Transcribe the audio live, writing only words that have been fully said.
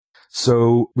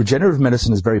So regenerative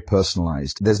medicine is very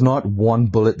personalized. There's not one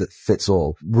bullet that fits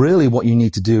all. Really, what you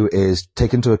need to do is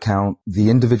take into account the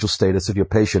individual status of your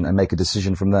patient and make a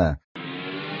decision from there.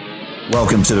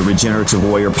 Welcome to the Regenerative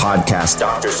Warrior Podcast,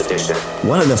 Doctor's Edition.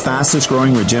 One of the fastest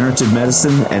growing regenerative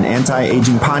medicine and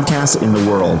anti-aging podcasts in the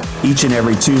world. Each and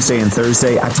every Tuesday and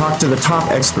Thursday, I talk to the top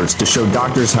experts to show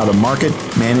doctors how to market,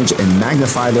 manage, and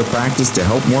magnify their practice to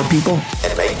help more people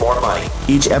and make more money.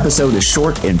 Each episode is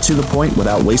short and to the point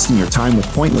without wasting your time with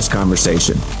pointless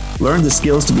conversation. Learn the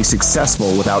skills to be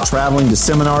successful without traveling to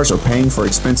seminars or paying for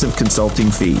expensive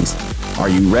consulting fees. Are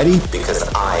you ready? Because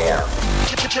I am.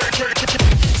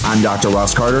 I'm Dr.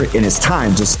 Ross Carter, and it's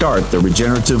time to start the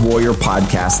Regenerative Warrior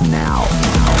Podcast now.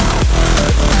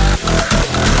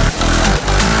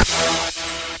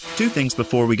 Two things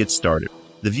before we get started.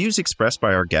 The views expressed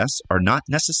by our guests are not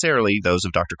necessarily those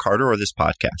of Dr. Carter or this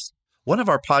podcast. One of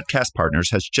our podcast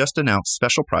partners has just announced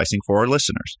special pricing for our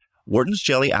listeners. Wharton's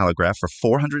Jelly Allograft for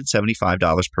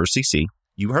 $475 per cc.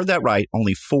 You heard that right,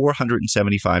 only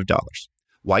 $475.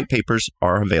 White papers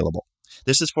are available.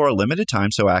 This is for a limited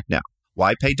time, so act now.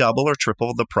 Why pay double or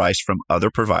triple the price from other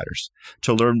providers?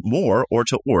 To learn more or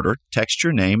to order, text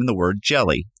your name and the word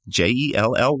JELLY, Jelly,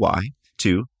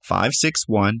 to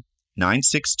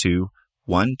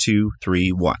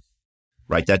 561-962-1231.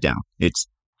 Write that down. It's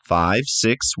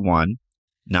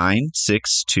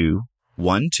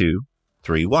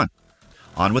 561-962-1231.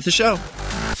 On with the show.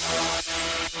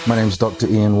 My name is Dr.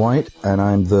 Ian White, and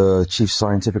I'm the Chief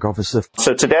Scientific Officer.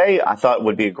 So today, I thought it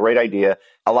would be a great idea.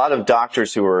 A lot of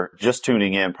doctors who are just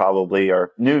tuning in probably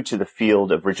are new to the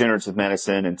field of regenerative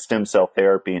medicine and stem cell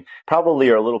therapy, and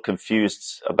probably are a little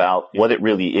confused about what it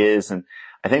really is. And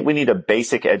I think we need a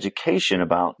basic education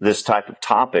about this type of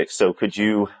topic. So could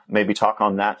you maybe talk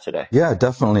on that today? Yeah,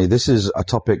 definitely. This is a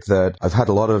topic that I've had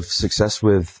a lot of success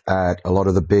with at a lot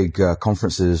of the big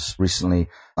conferences recently.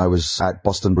 I was at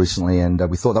Boston recently, and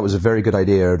we thought that was a very good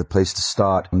idea, the place to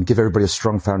start and give everybody a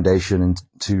strong foundation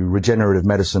into regenerative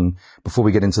medicine before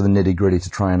we get into the nitty-gritty to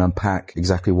try and unpack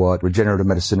exactly what regenerative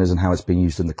medicine is and how it's being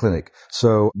used in the clinic.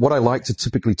 So what I like to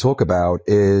typically talk about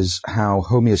is how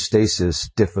homeostasis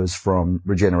differs from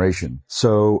regeneration.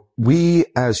 So we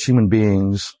as human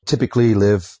beings typically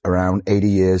live around 80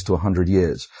 years to 100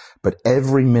 years, but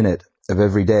every minute of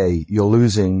every day you're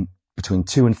losing between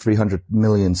 2 and 300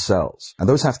 million cells. And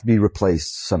those have to be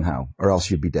replaced somehow, or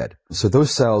else you'd be dead. So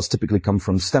those cells typically come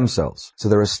from stem cells. So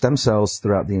there are stem cells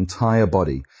throughout the entire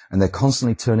body, and they're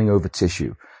constantly turning over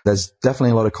tissue. There's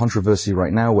definitely a lot of controversy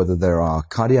right now whether there are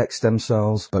cardiac stem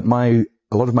cells, but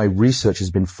a lot of my research has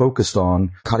been focused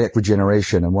on cardiac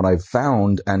regeneration, and what I've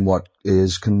found and what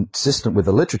is consistent with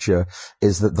the literature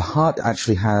is that the heart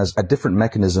actually has a different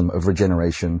mechanism of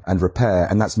regeneration and repair,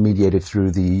 and that's mediated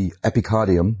through the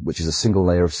epicardium, which is a single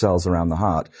layer of cells around the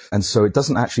heart. And so it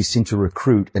doesn't actually seem to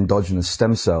recruit endogenous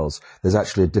stem cells. There's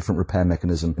actually a different repair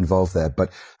mechanism involved there.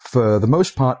 But for the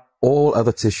most part, all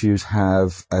other tissues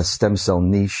have a stem cell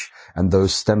niche, and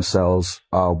those stem cells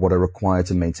are what are required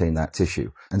to maintain that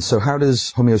tissue. And so how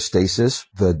does homeostasis,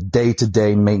 the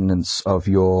day-to-day maintenance of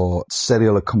your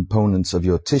cellular components of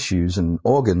your tissues and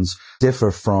organs, differ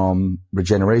from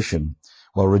regeneration?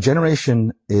 Well,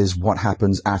 regeneration is what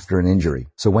happens after an injury.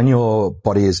 So when your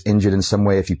body is injured in some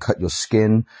way, if you cut your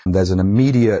skin, there's an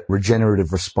immediate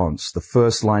regenerative response. The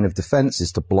first line of defense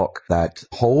is to block that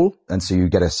hole, and so you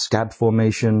get a scab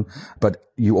formation, but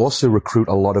you also recruit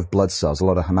a lot of blood cells, a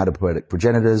lot of hematopoietic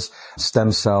progenitors,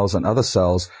 stem cells, and other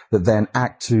cells that then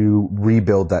act to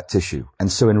rebuild that tissue.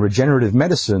 And so in regenerative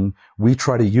medicine, we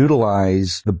try to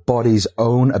utilize the body's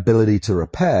own ability to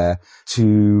repair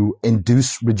to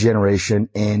induce regeneration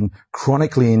in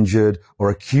chronically injured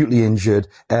or acutely injured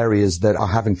areas that are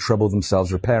having trouble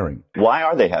themselves repairing. Why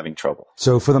are they having trouble?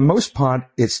 So for the most part,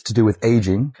 it's to do with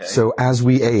aging. Okay. So as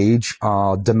we age,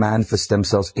 our demand for stem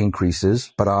cells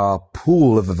increases, but our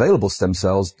pool of available stem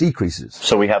cells decreases.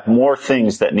 So we have more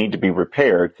things that need to be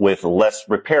repaired with less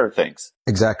repair things.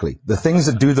 Exactly. The things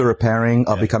that do the repairing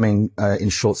are becoming in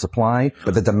short supply,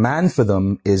 but the demand for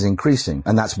them is increasing.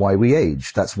 And that's why we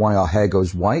age. That's why our hair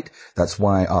goes white. That's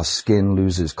why our skin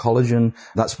loses collagen.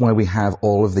 That's why we have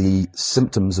all of the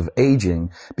symptoms of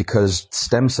aging, because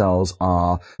stem cells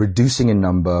are reducing in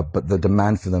number, but the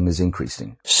demand for them is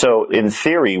increasing. So in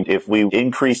theory, if we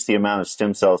increase the amount of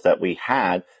stem cells that we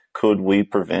had, could we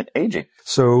prevent aging?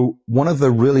 So one of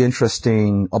the really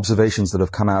interesting observations that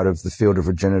have come out of the field of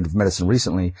regenerative medicine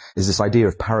recently is this idea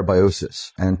of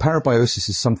parabiosis. And parabiosis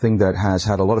is something that has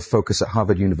had a lot of focus at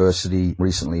Harvard University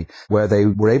recently, where they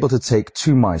were able to take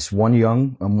two mice, one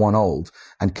young and one old,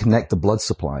 and connect the blood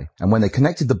supply. And when they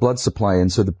connected the blood supply,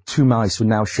 and so the two mice were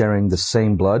now sharing the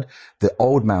same blood, the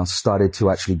old mouse started to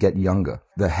actually get younger.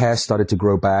 The hair started to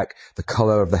grow back, the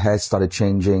color of the hair started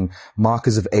changing,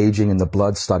 markers of aging in the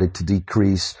blood started to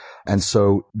decrease. And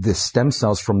so the stem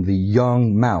cells from the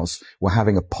young mouse were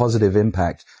having a positive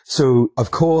impact. So,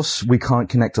 of course, we can't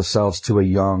connect ourselves to a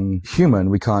young human.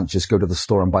 We can't just go to the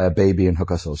store and buy a baby and hook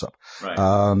ourselves up. Right.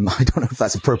 I don't know if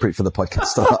that's appropriate for the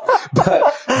podcast or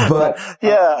not, but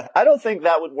yeah, I don't think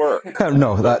that would work.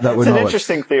 No, that would not work. It's an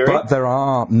interesting theory. But there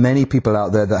are many people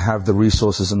out there that have the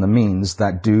resources and the means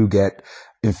that do get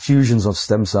infusions of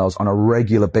stem cells on a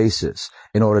regular basis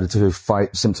in order to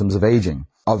fight symptoms of aging.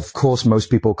 Of course, most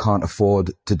people can't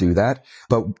afford to do that,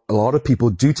 but a lot of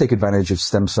people do take advantage of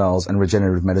stem cells and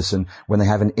regenerative medicine when they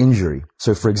have an injury.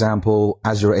 So, for example,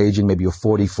 as you're aging, maybe you're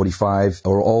 40, 45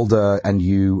 or older and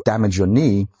you damage your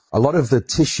knee, a lot of the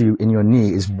tissue in your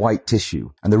knee is white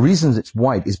tissue. And the reason it's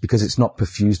white is because it's not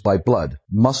perfused by blood.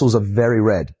 Muscles are very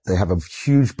red. They have a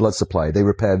huge blood supply. They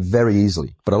repair very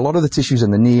easily. But a lot of the tissues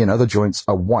in the knee and other joints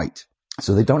are white.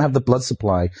 So they don't have the blood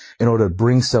supply in order to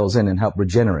bring cells in and help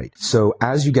regenerate. So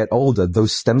as you get older,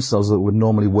 those stem cells that would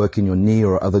normally work in your knee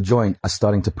or other joint are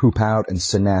starting to poop out and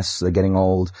senesce. They're getting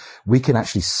old. We can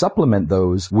actually supplement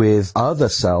those with other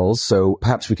cells. So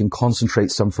perhaps we can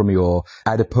concentrate some from your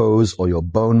adipose or your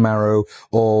bone marrow,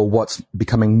 or what's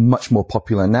becoming much more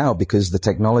popular now because the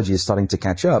technology is starting to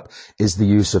catch up is the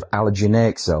use of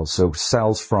allogeneic cells. So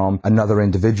cells from another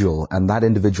individual. And that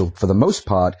individual, for the most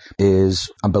part,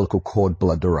 is umbilical cord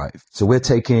blood derived. So we're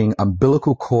taking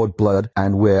umbilical cord blood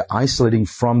and we're isolating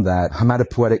from that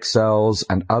hematopoietic cells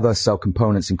and other cell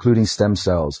components, including stem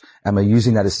cells. And we're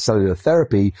using that as cellular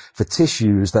therapy for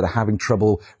tissues that are having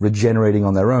trouble regenerating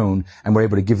on their own. And we're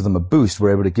able to give them a boost.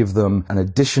 We're able to give them an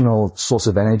additional source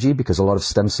of energy because a lot of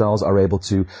stem cells are able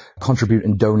to contribute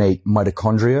and donate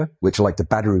mitochondria, which are like the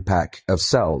battery pack of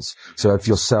cells. So if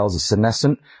your cells are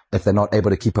senescent, if they're not able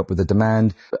to keep up with the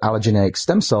demand, allogeneic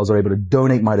stem cells are able to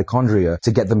donate mitochondria to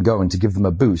get them going, to give them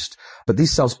a boost. But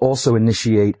these cells also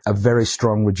initiate a very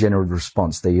strong regenerative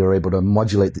response. They are able to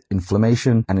modulate the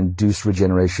inflammation and induce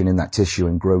regeneration in that tissue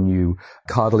and grow new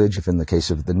cartilage, if in the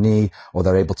case of the knee, or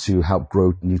they're able to help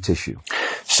grow new tissue.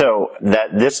 So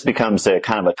that this becomes a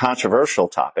kind of a controversial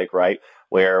topic, right?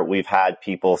 Where we've had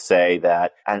people say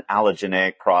that an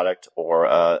allogeneic product or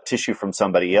a tissue from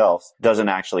somebody else doesn't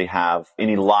actually have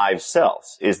any live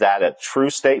cells. Is that a true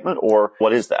statement, or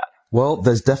what is that? Well,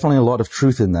 there's definitely a lot of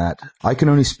truth in that. I can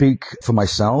only speak for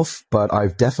myself, but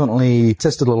I've definitely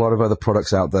tested a lot of other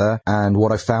products out there. And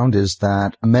what I found is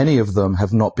that many of them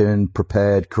have not been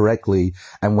prepared correctly.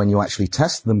 And when you actually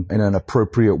test them in an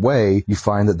appropriate way, you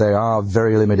find that they are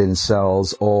very limited in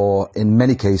cells, or in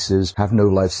many cases have no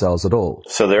live cells at all.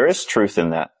 So there is truth in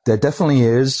that. There definitely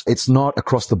is. It's not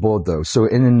across the board though. So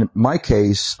in my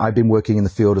case, I've been working in the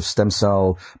field of stem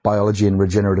cell biology and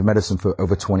regenerative medicine for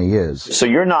over 20 years. So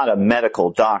you're not a medical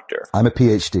doctor. I'm a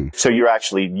PhD. So you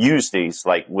actually use these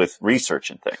like with research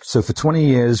and things. So for 20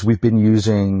 years, we've been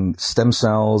using stem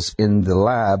cells in the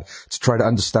lab to try to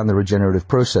understand the regenerative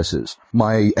processes.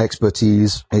 My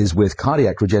expertise is with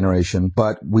cardiac regeneration,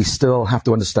 but we still have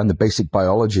to understand the basic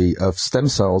biology of stem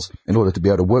cells in order to be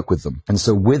able to work with them. And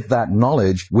so with that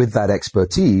knowledge, with that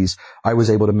expertise, I was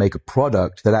able to make a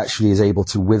product that actually is able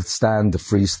to withstand the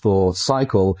freeze-thaw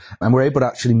cycle. And we're able to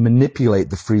actually manipulate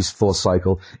the freeze-thaw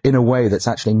cycle in a way that's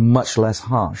actually much less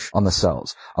harsh on the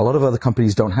cells. A lot of other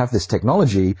companies don't have this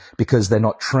technology because they're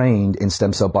not trained in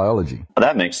stem cell biology. Well,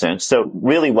 that makes sense. So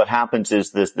really what happens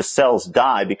is the cells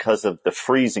die because of the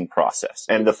freezing process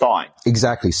and the thawing.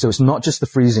 Exactly. So it's not just the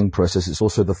freezing process, it's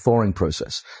also the thawing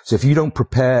process. So if you don't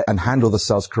prepare and handle the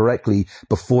cells correctly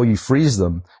before you freeze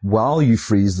them, while you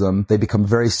freeze them, they become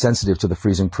very sensitive to the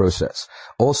freezing process.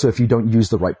 Also, if you don't use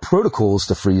the right protocols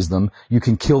to freeze them, you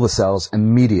can kill the cells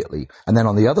immediately. And then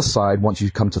on the other side, once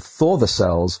you come to thaw the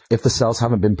cells, if the cells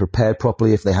haven't been prepared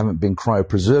properly, if they haven't been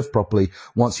cryopreserved properly,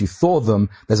 once you thaw them,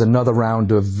 there's another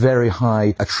round of very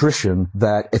high attrition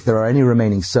that if there are any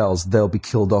remaining cells, they'll be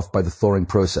killed off by the thawing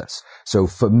process. So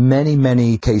for many,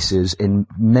 many cases, in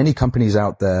many companies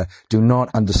out there do not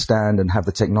understand and have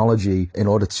the technology in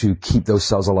order to keep those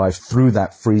cells alive through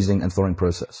that freezing and thawing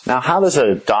process. Now, how does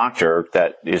a doctor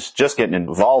that is just getting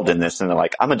involved in this and they're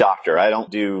like, I'm a doctor, I don't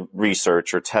do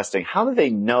research or testing, how do they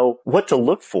know what to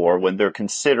look for when they're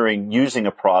considering using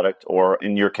a product, or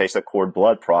in your case, a cord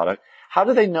blood product? How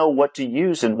do they know what to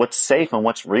use and what's safe and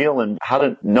what's real and how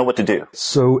to know what to do?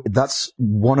 So that's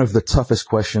one of the toughest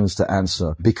questions to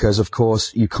answer because, of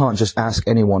course, you can't just ask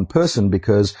any one person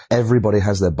because everybody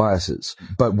has their biases.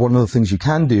 But one of the things you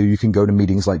can do, you can go to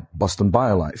meetings like Boston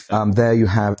BioLife. There you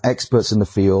have experts in the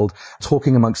field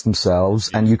talking amongst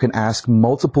themselves, and you can ask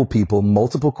multiple people,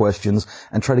 multiple questions,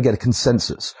 and try to get a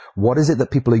consensus. What is it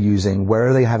that people are using? Where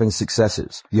are they having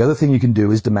successes? The other thing you can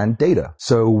do is demand data.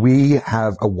 So we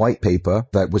have a white paper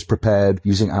that was prepared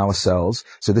using our cells.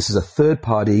 So this is a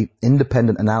third-party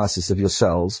independent analysis of your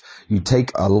cells. You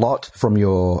take a lot from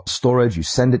your storage, you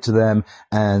send it to them,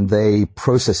 and they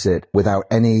process it without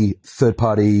any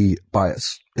third-party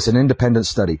bias. It's an independent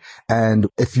study. And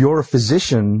if you're a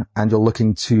physician and you're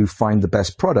looking to find the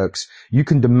best products, you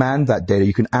can demand that data.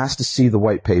 You can ask to see the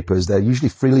white papers. They're usually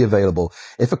freely available.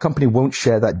 If a company won't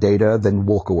share that data, then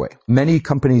walk away. Many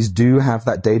companies do have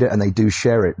that data and they do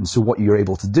share it. And so what you're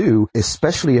able to do,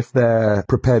 especially if they're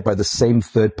prepared by the same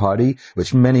third party,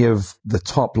 which many of the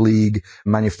top league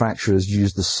manufacturers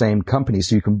use the same company.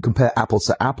 So you can compare apples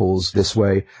to apples this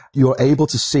way. You're able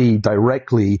to see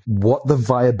directly what the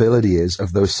viability is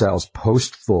of those cells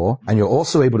post-thaw, and you're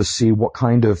also able to see what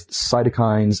kind of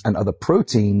cytokines and other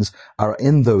proteins are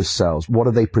in those cells. What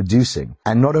are they producing?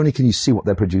 And not only can you see what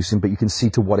they're producing, but you can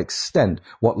see to what extent,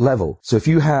 what level. So if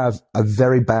you have a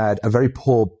very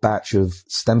poor batch of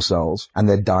stem cells and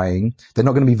they're dying, they're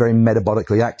not going to be very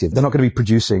metabolically active. They're not going to be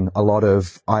producing a lot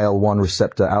of IL-1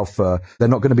 receptor alpha. They're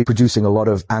not going to be producing a lot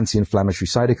of anti-inflammatory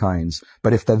cytokines.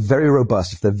 But if they're very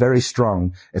robust, if they're very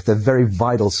strong, if they're very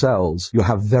vital cells, you'll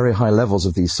have very high levels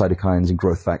of these cytokines and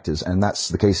growth factors. And that's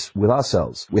the case with our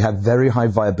cells. We have very high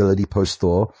viability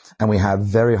post-thaw, and we have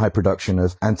very high production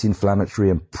of anti-inflammatory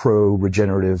and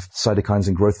pro-regenerative cytokines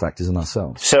and growth factors in our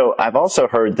cells. So I've also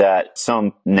heard that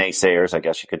some naysayers, I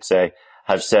guess you could say,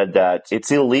 have said that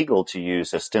it's illegal to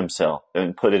use a stem cell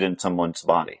and put it in someone's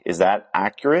body. Is that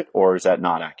accurate or is that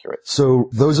not accurate? So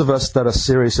those of us that are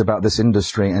serious about this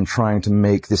industry and trying to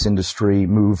make this industry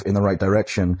move in the right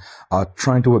direction are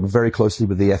trying to work very closely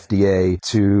with the FDA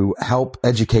to help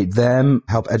educate them,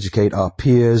 help educate our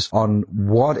peers on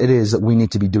what it is that we need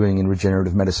to be doing in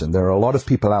regenerative medicine. There are a lot of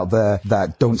people out there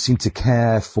that don't seem to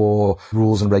care for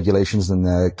rules and regulations, and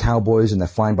they're cowboys and they're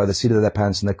flying by the seat of their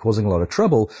pants and they're causing a lot of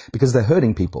trouble because they're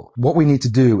hurting people. What we need to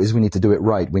do is we need to do it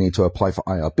right. We need to apply for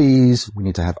IRBs. We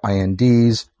need to have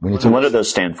INDs. We need to. What do those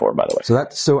stand for, by the way?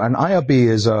 So an IRB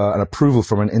is an approval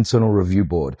from an internal review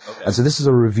board. Okay. And so this is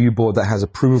a review board that has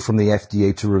approval from the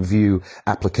FDA to review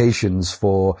applications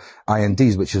for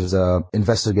INDs, which is a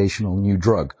investigational new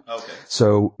drug. Okay.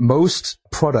 So most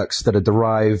products that are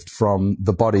derived from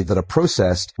the body that are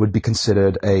processed would be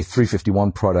considered a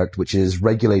 351 product, which is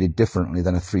regulated differently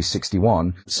than a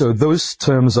 361. So those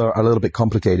terms are a little bit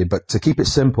complicated, but to keep it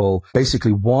simple,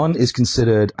 basically one is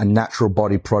considered a natural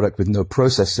body product with no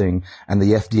processing, and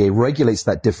the FDA regulates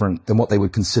that different than what they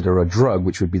would consider a drug,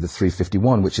 which would be the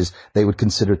 351, which is they would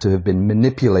consider to have been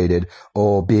manipulated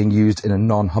or being used in a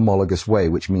non-homologous way,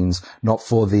 which means not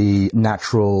for the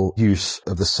natural use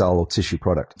of the cell or tissue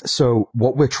product. So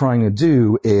what we're trying to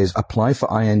do is apply for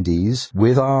INDs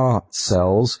with our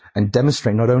cells and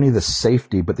demonstrate not only the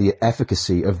safety, but the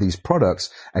efficacy of these products,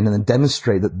 and then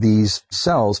demonstrate that these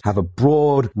cells have a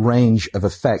broad range of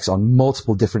effects on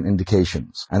multiple different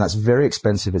indications. And that's very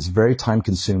expensive. It's very time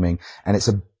consuming, and it's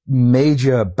a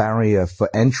major barrier for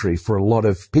entry for a lot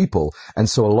of people. And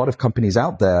so a lot of companies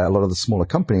out there, a lot of the smaller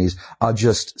companies are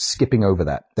just skipping over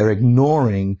that. They're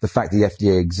ignoring the fact the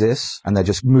FDA exists, and they're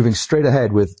just moving straight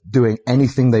ahead with doing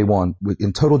anything they want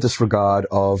in total disregard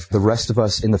of the rest of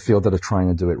us in the field that are trying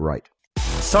to do it right.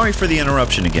 Sorry for the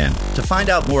interruption again. To find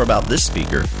out more about this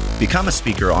speaker, become a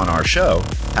speaker on our show,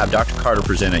 have Dr. Carter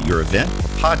present at your event or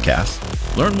podcast,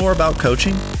 learn more about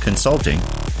coaching, consulting,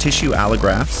 tissue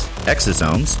allografts,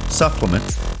 exosomes,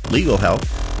 supplements, legal help,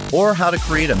 or how to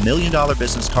create $1 million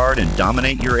business card and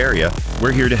dominate your area,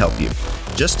 we're here to help you.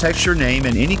 Just text your name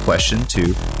and any question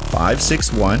to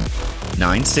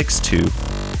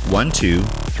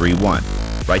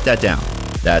 561-962-1231. Write that down.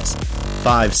 That's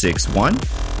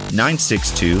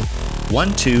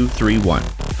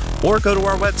 561-962-1231. Or go to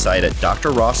our website at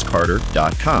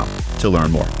drrosscarter.com to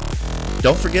learn more.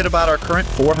 Don't forget about our current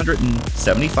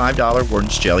 $475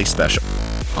 Wharton's Jelly special.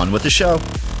 On with the show.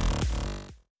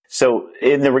 So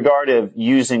in the regard of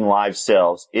using live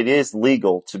cells, it is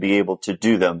legal to be able to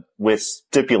do them with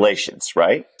stipulations,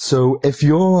 right? So if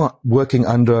you're working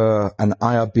under an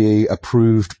IRB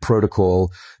approved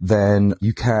protocol, then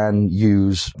you can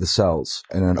use the cells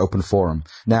in an open forum.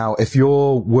 Now, if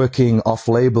you're working off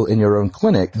label in your own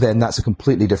clinic, then that's a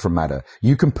completely different matter.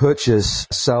 You can purchase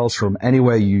cells from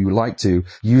anywhere you like to,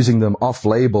 using them off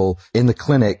label in the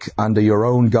clinic under your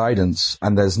own guidance,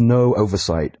 and there's no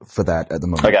oversight for that at the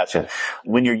moment. I gotcha.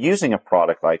 When you're using a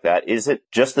product like that, is it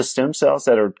just the stem cells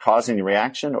that are causing the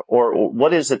reaction, or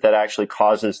what is it that actually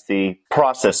causes the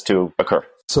process to occur?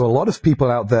 So a lot of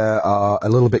people out there are a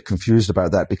little bit confused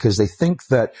about that because they think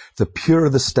that the purer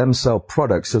the stem cell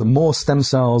product, so the more stem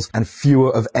cells and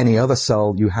fewer of any other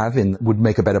cell you have in, would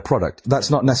make a better product. That's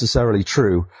not necessarily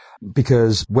true.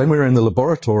 Because when we're in the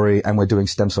laboratory and we're doing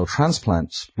stem cell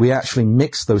transplants, we actually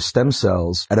mix those stem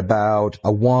cells at about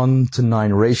a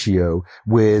 1:9 ratio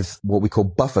with what we call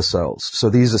buffer cells. So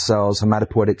these are cells,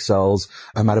 hematopoietic cells,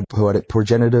 hematopoietic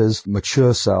progenitors,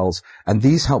 mature cells, and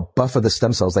these help buffer the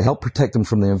stem cells. They help protect them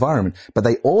from the environment, but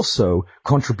they also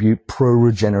contribute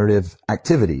pro-regenerative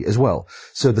activity as well.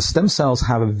 So the stem cells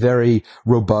have a very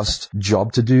robust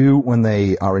job to do when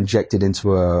they are injected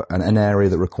into an area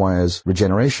that requires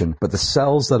regeneration. But the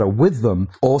cells that are with them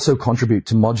also contribute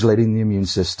to modulating the immune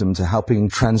system, to helping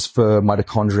transfer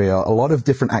mitochondria, a lot of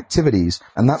different activities.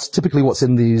 And that's typically what's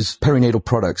in these perinatal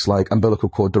products like umbilical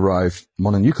cord derived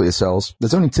mononuclear cells.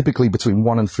 There's only typically between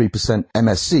 1% and 3%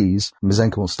 MSCs,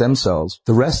 mesenchymal stem cells.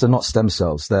 The rest are not stem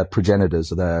cells. They're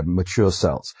progenitors, they're mature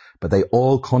cells, but they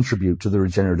all contribute to the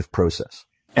regenerative process.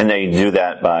 And they do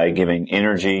that by giving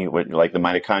energy, like the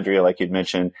mitochondria, like you'd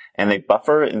mentioned, and they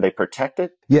buffer and they protect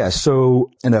it? Yeah,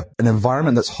 so in an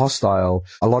environment that's hostile,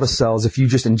 a lot of cells, if you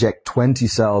just inject 20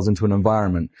 cells into an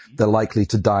environment, they're likely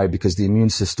to die because the immune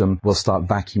system will start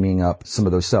vacuuming up some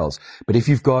of those cells. But if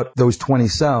you've got those 20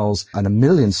 cells and 1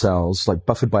 million cells, like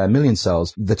buffered by 1 million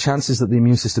cells, the chances that the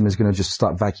immune system is going to just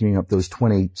start vacuuming up those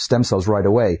 20 stem cells right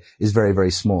away is very,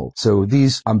 very small. So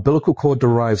these umbilical cord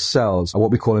derived cells are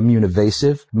what we call immune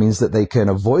evasive. Means that they can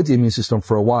avoid the immune system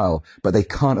for a while, but they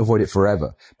can't avoid it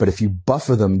forever. But if you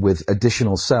buffer them with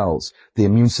additional cells, the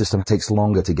immune system takes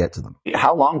longer to get to them.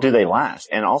 How long do they last?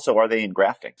 And also, are they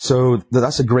engrafting? So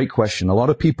that's a great question. A lot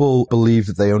of people believe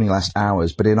that they only last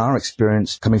hours, but in our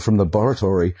experience coming from the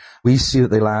laboratory, we see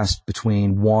that they last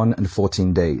between 1 and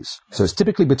 14 days. So it's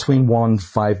typically between 1 and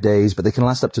 5 days, but they can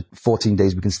last up to 14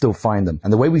 days. We can still find them.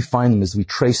 And the way we find them is we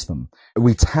trace them.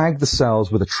 We tag the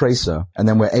cells with a tracer, and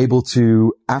then we're able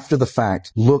to, after the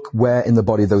fact, look where in the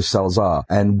body those cells are.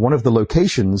 And one of the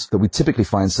locations that we typically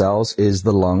find cells is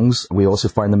the lungs. We also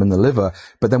find them in the liver,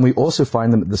 but then we also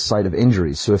find them at the site of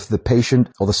injuries. So if the patient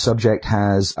or the subject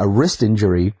has a wrist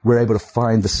injury, we're able to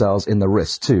find the cells in the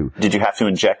wrist too. Did you have to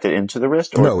inject it into the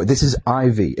wrist? Or? No, this is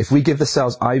IV. If we give the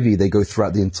cells IV, they go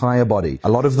throughout the entire body. A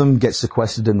lot of them get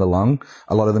sequestered in the lung.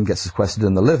 A lot of them get sequestered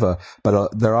in the liver,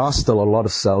 but there are still a lot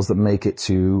of cells that make it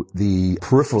to the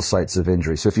peripheral sites of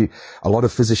injury. So a lot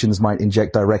of physicians might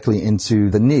inject directly into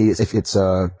the knee if it's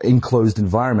a enclosed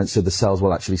environment, so the cells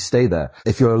will actually stay there.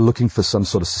 If you're looking for some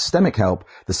sort of systemic help,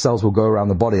 the cells will go around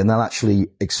the body and they'll actually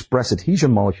express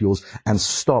adhesion molecules and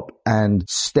stop and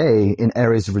stay in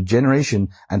areas of regeneration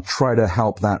and try to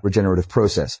help that regenerative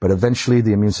process. But eventually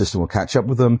the immune system will catch up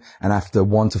with them, and after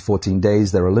 1 to 14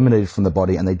 days, they're eliminated from the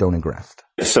body and they don't engraft.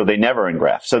 So they never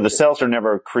engraft. So the cells are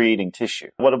never creating tissue.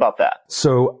 What about that?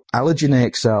 So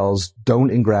allogeneic cells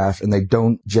don't engraft and they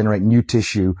don't generate new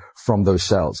tissue from those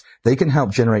cells. They can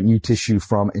help generate new tissue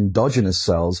from endogenous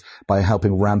cells by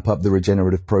helping ramp up the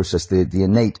regenerative process, the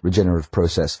innate regenerative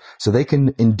process. So they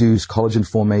can induce collagen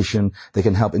formation. They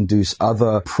can help induce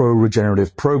other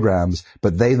pro-regenerative programs,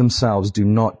 but they themselves do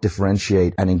not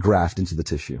differentiate and engraft into the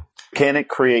tissue. Can it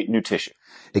create new tissue?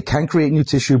 It can create new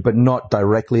tissue, but not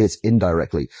directly, it's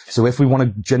indirectly. So if we want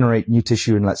to generate new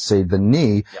tissue in, let's say, the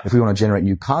knee, if we want to generate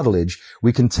new cartilage,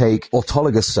 we can take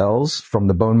autologous cells from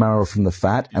the bone marrow or from the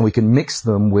fat, and we can mix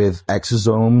them with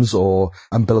exosomes or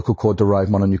umbilical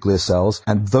cord-derived mononuclear cells.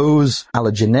 And those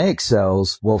allogeneic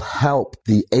cells will help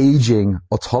the aging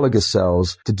autologous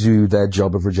cells to do their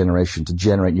job of regeneration, to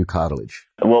generate new cartilage.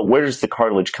 Well, where does the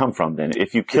cartilage come from then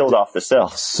if you killed off the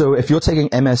cells? So if you're taking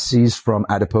MSCs from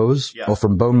adipose or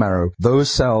from bone marrow, those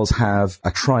cells have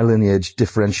a trilineage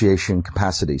differentiation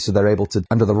capacity. So they're able to,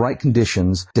 under the right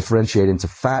conditions, differentiate into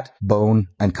fat, bone,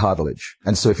 and cartilage.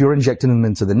 And so if you're injecting them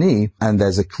into the knee and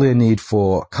there's a clear need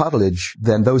for cartilage,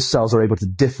 then those cells are able to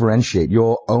differentiate.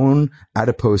 Your own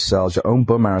adipose cells, your own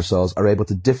bone marrow cells are able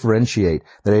to differentiate.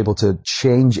 They're able to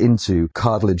change into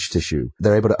cartilage tissue.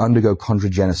 They're able to undergo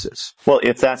chondrogenesis. Well,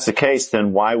 if that's the case,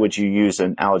 then why would you use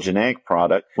an allogeneic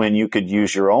product when you could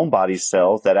use your own body's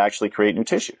cells that actually create regenerate new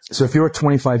tissue. So if you're a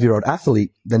 25-year-old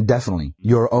athlete, then definitely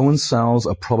your own cells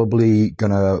are probably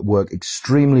going to work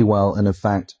extremely well. And in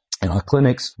fact, in our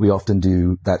clinics, we often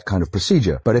do that kind of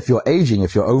procedure. But if you're aging,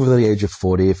 if you're over the age of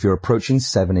 40, if you're approaching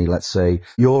 70, let's say,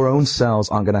 your own cells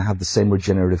aren't going to have the same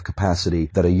regenerative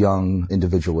capacity that a young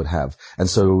individual would have. And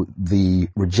so the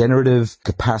regenerative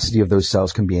capacity of those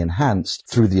cells can be enhanced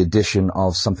through the addition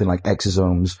of something like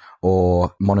exosomes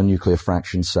or mononuclear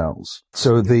fraction cells.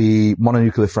 So the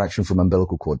mononuclear fraction from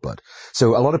umbilical cord blood.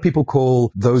 So a lot of people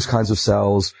call those kinds of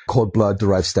cells cord blood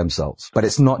derived stem cells, but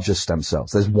it's not just stem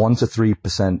cells. There's 1 to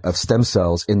 3% of stem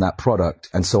cells in that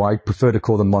product. And so I prefer to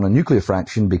call them mononuclear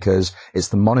fraction because it's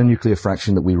the mononuclear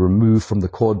fraction that we remove from the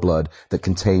cord blood that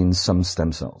contains some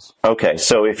stem cells. Okay.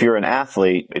 So if you're an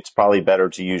athlete, it's probably better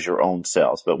to use your own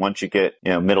cells. But once you get,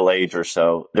 middle age or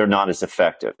so, they're not as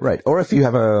effective. Right. Or if you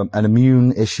have an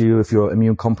immune issue, if you're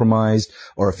immune compromised,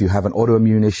 or if you have an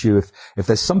autoimmune issue, if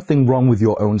there's something wrong with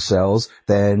your own cells,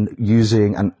 then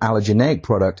using an allogeneic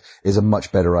product is a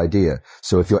much better idea.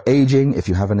 So if you're aging, if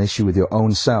you have an issue with your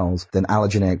own cells, then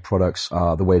allogeneic products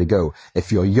are the way to go. If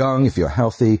you're young, if you're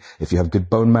healthy, if you have good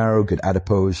bone marrow, good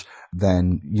adipose,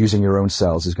 then using your own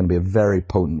cells is going to be a very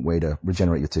potent way to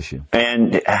regenerate your tissue.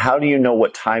 And how do you know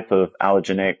what type of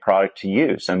allogeneic product to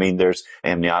use? I mean, there's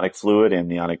amniotic fluid,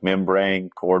 amniotic membrane,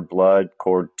 cord blood,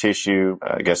 cord tissue.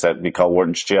 I guess that'd be called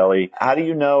Wharton's jelly. How do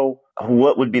you know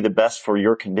what would be the best for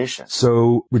your condition?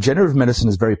 So regenerative medicine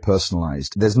is very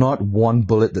personalized. There's not one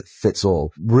bullet that fits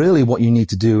all. Really what you need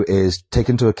to do is take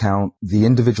into account the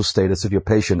individual status of your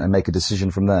patient and make a decision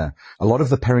from there. A lot of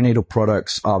the perinatal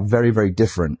products are very, very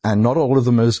different, and not all of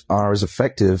them are as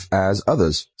effective as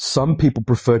others. Some people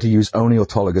prefer to use only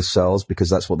autologous cells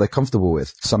because that's what they're comfortable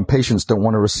with. Some patients don't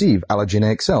want to receive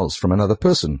allogeneic cells from another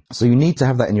person. So you need to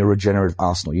have that in your regenerative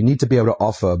arsenal. You need to be able to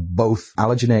offer both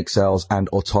allogeneic cells and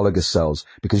autologous cells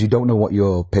because you don't know what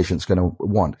your patient's going to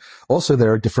want. Also,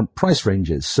 there are different price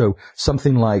ranges. So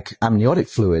something like amniotic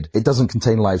fluid, it doesn't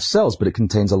contain live cells, but it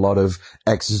contains a lot of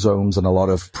exosomes and a lot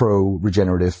of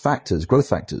pro-regenerative factors, growth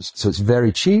factors. So it's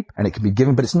very cheap and it can be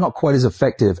given, but it's not quite as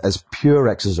effective as pure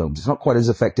exosomes. It's not quite as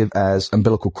effective as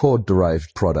umbilical cord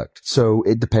derived product. So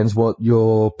it depends what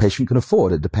your patient can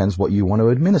afford. It depends what you want to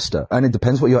administer. And it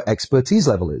depends what your expertise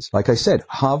level is. Like I said,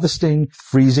 harvesting,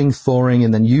 freezing, thawing,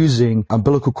 and then using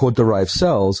umbilical cord derived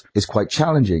cells is quite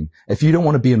challenging. If you don't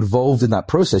want to be involved in that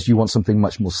process, you want something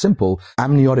much more simple.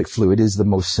 Amniotic fluid is the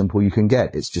most simple you can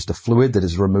get. It's just a fluid that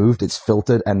is removed, it's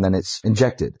filtered, and then it's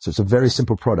injected. So it's a very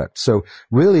simple product. So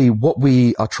really what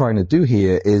we are trying to do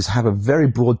here is have a very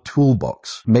broad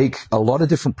toolbox, make a lot of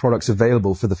different products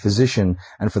available for the physician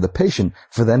and for the patient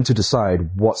for them to decide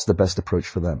what's the best approach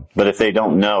for them. But if they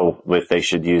don't know if they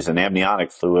should use an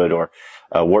amniotic fluid or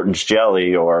Wharton's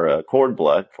jelly or cord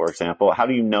blood, for example, how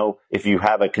do you know if you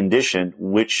have a condition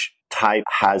which type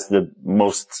has the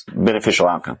most beneficial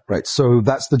outcome? Right. So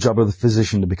that's the job of the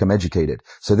physician to become educated.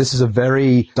 So this is a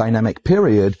very dynamic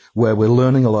period where we're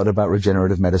learning a lot about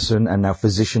regenerative medicine, and now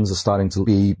physicians are starting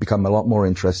to become a lot more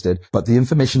interested. But the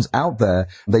information's out there.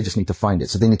 They just need to find it.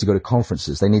 So they need to go to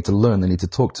conferences. They need to learn. They need to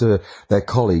talk to their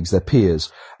colleagues, their peers,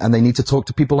 and they need to talk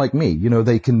to people like me. You know,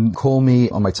 they can call me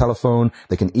on my telephone.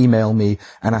 They can email me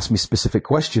and ask me specific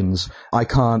questions. I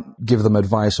can't give them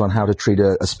advice on how to treat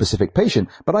a specific patient,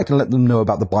 but I can let them know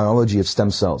about the biology of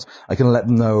stem cells. I can let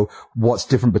them know what's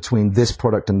different between this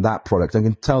product and that product. I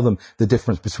can tell them the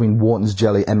difference between Wharton's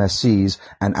jelly MSCs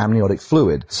and amniotic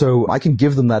fluid. So I can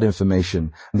give them that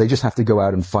information. They just have to go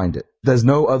out and find it. There's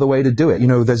no other way to do it. You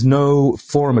know, there's no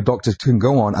forum a doctor can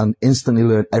go on and instantly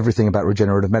learn everything about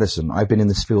regenerative medicine. I've been in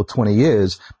this field 20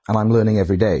 years and I'm learning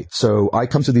every day. So I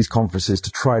come to these conferences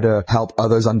to try to help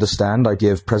others understand. I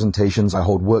give presentations, I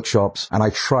hold workshops, and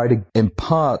I try to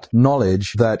impart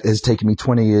knowledge that has taken me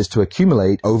 20 years to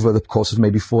accumulate over the course of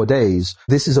maybe 4 days.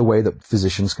 This is a way that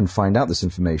physicians can find out this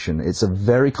information. It's a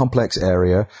very complex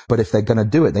area, but if they're going to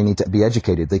do it, they need to be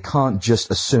educated. They can't just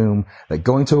assume that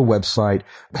going to a website,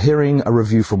 hearing a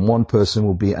review from one person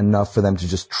will be enough for them to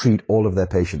just treat all of their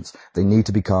patients. They need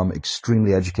to become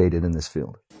extremely educated in this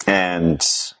field. And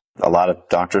a lot of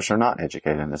doctors are not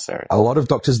educated in this area. A lot of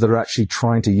doctors that are actually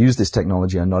trying to use this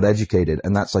technology are not educated.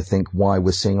 And that's, I think, why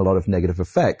we're seeing a lot of negative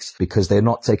effects, because they're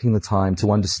not taking the time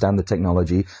to understand the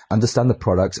technology, understand the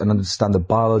products, and understand the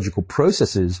biological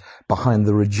processes behind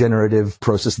the regenerative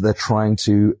process that they're trying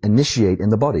to initiate in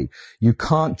the body. You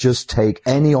can't just take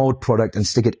any old product and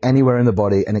stick it anywhere in the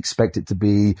body and expect it to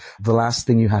be the last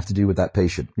thing you have to do with that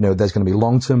patient. You know, there's going to be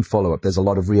long-term follow-up. There's a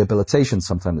lot of rehabilitation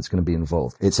sometimes that's going to be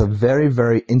involved. It's a very,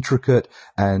 very intricate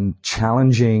and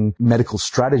challenging medical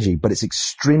strategy, but it's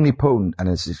extremely potent and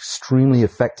it's extremely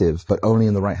effective, but only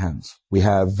in the right hands. We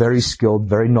have very skilled,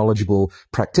 very knowledgeable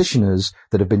practitioners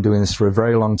that have been doing this for a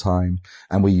very long time,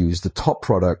 and we use the top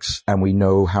products, and we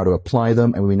know how to apply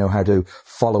them, and we know how to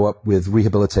follow up with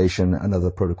rehabilitation and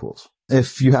other protocols.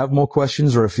 If you have more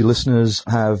questions, or if your listeners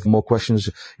have more questions,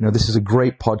 this is a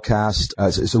great podcast.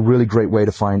 It's a really great way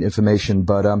to find information.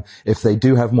 But if they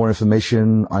do have more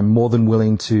information, I'm more than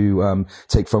willing to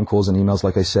take phone calls and emails,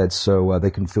 like I said, so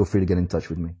they can feel free to get in touch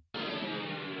with me.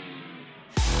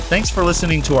 Thanks for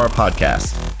listening to our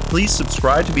podcast. Please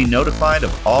subscribe to be notified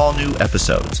of all new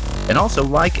episodes, and also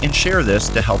like and share this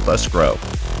to help us grow.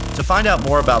 To find out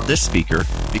more about this speaker,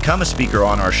 become a speaker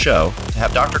on our show, to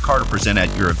have Dr. Carter present at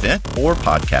your event or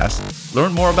podcast,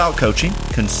 learn more about coaching,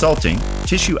 consulting,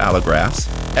 tissue allografts,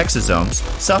 exosomes,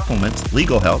 supplements,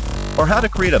 legal help, or how to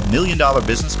create $1 million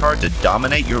business card to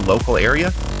dominate your local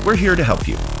area, we're here to help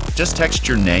you. Just text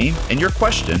your name and your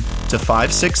question to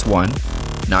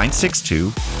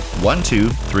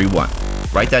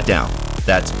 561-962-1231. Write that down.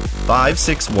 That's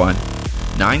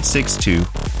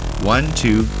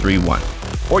 561-962-1231.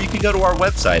 Or you can go to our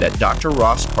website at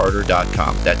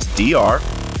drrosscarter.com. That's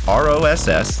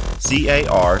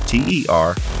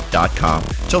drrosscarter.com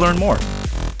to learn more.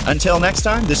 Until next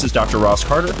time, this is Dr. Ross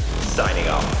Carter, signing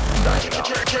off.